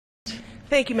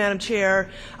Thank you, Madam Chair.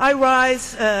 I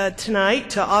rise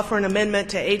tonight to offer an amendment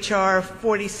to H.R.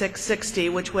 4660,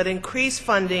 which would increase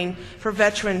funding for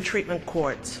veteran treatment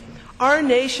courts. Our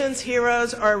nation's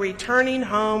heroes are returning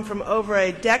home from over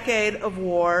a decade of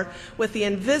war with the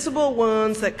invisible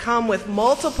wounds that come with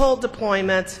multiple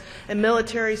deployments and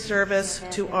military service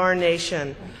to our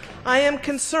nation. I am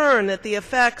concerned that the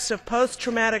effects of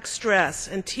post-traumatic stress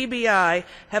and TBI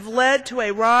have led to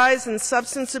a rise in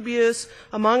substance abuse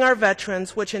among our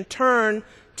veterans, which in turn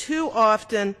too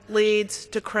often leads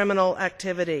to criminal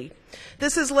activity.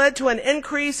 This has led to an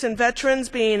increase in veterans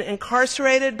being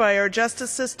incarcerated by our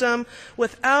justice system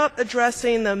without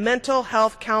addressing the mental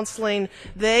health counseling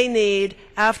they need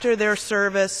after their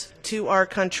service to our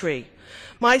country.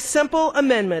 My simple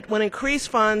amendment would increase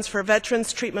funds for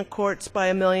veterans treatment courts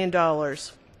by $1 million.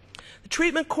 The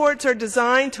treatment courts are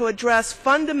designed to address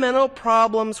fundamental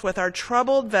problems with our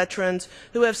troubled veterans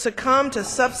who have succumbed to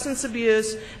substance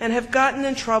abuse and have gotten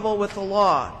in trouble with the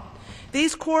law.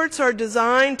 These courts are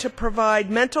designed to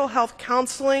provide mental health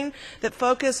counseling that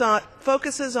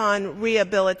focuses on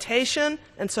rehabilitation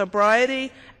and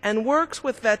sobriety and works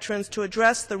with veterans to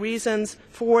address the reasons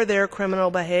for their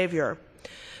criminal behavior.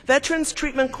 Veterans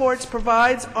Treatment Courts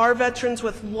provides our veterans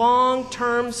with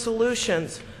long-term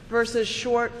solutions versus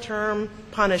short-term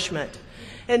punishment.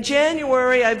 In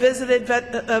January, I visited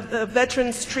a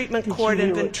Veterans Treatment Court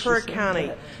in Ventura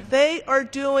County. They are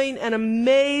doing an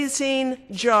amazing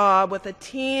job with a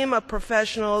team of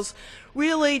professionals,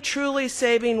 really truly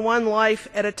saving one life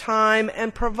at a time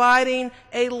and providing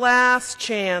a last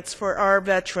chance for our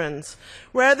veterans.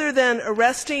 Rather than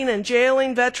arresting and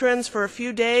jailing veterans for a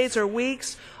few days or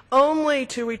weeks, only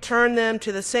to return them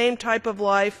to the same type of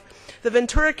life, the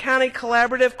Ventura County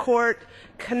Collaborative Court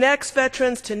connects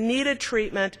veterans to needed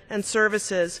treatment and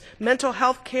services, mental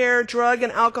health care, drug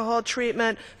and alcohol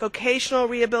treatment, vocational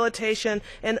rehabilitation,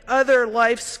 and other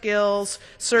life skills,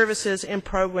 services, and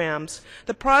programs.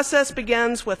 The process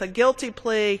begins with a guilty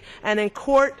plea and in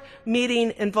court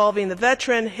meeting involving the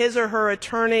veteran, his or her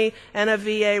attorney, and a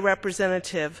VA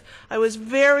representative. I was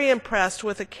very impressed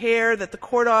with the care that the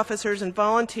court officers and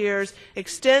volunteers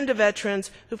extend to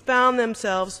veterans who found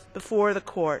themselves before the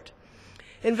court.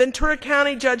 In Ventura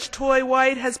County, Judge Toy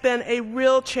White has been a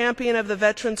real champion of the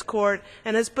Veterans Court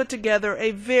and has put together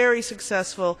a very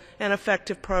successful and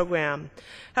effective program.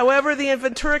 However, the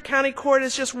Ventura County Court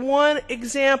is just one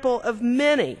example of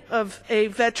many of a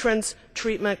veterans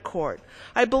treatment court.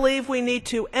 I believe we need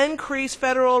to increase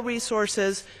federal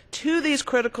resources to these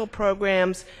critical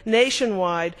programs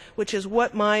nationwide, which is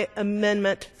what my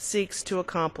amendment seeks to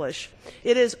accomplish.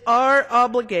 It is our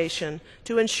obligation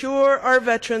to ensure our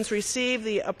veterans receive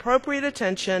the appropriate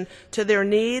attention to their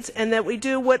needs and that we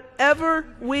do whatever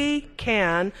we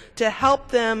can to help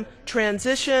them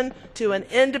transition to an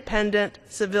independent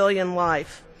civilian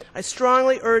life. I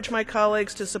strongly urge my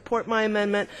colleagues to support my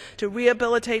amendment to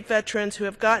rehabilitate veterans who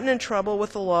have gotten in trouble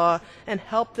with the law and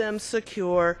help them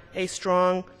secure a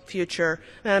strong future.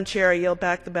 Madam Chair, I yield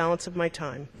back the balance of my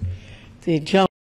time.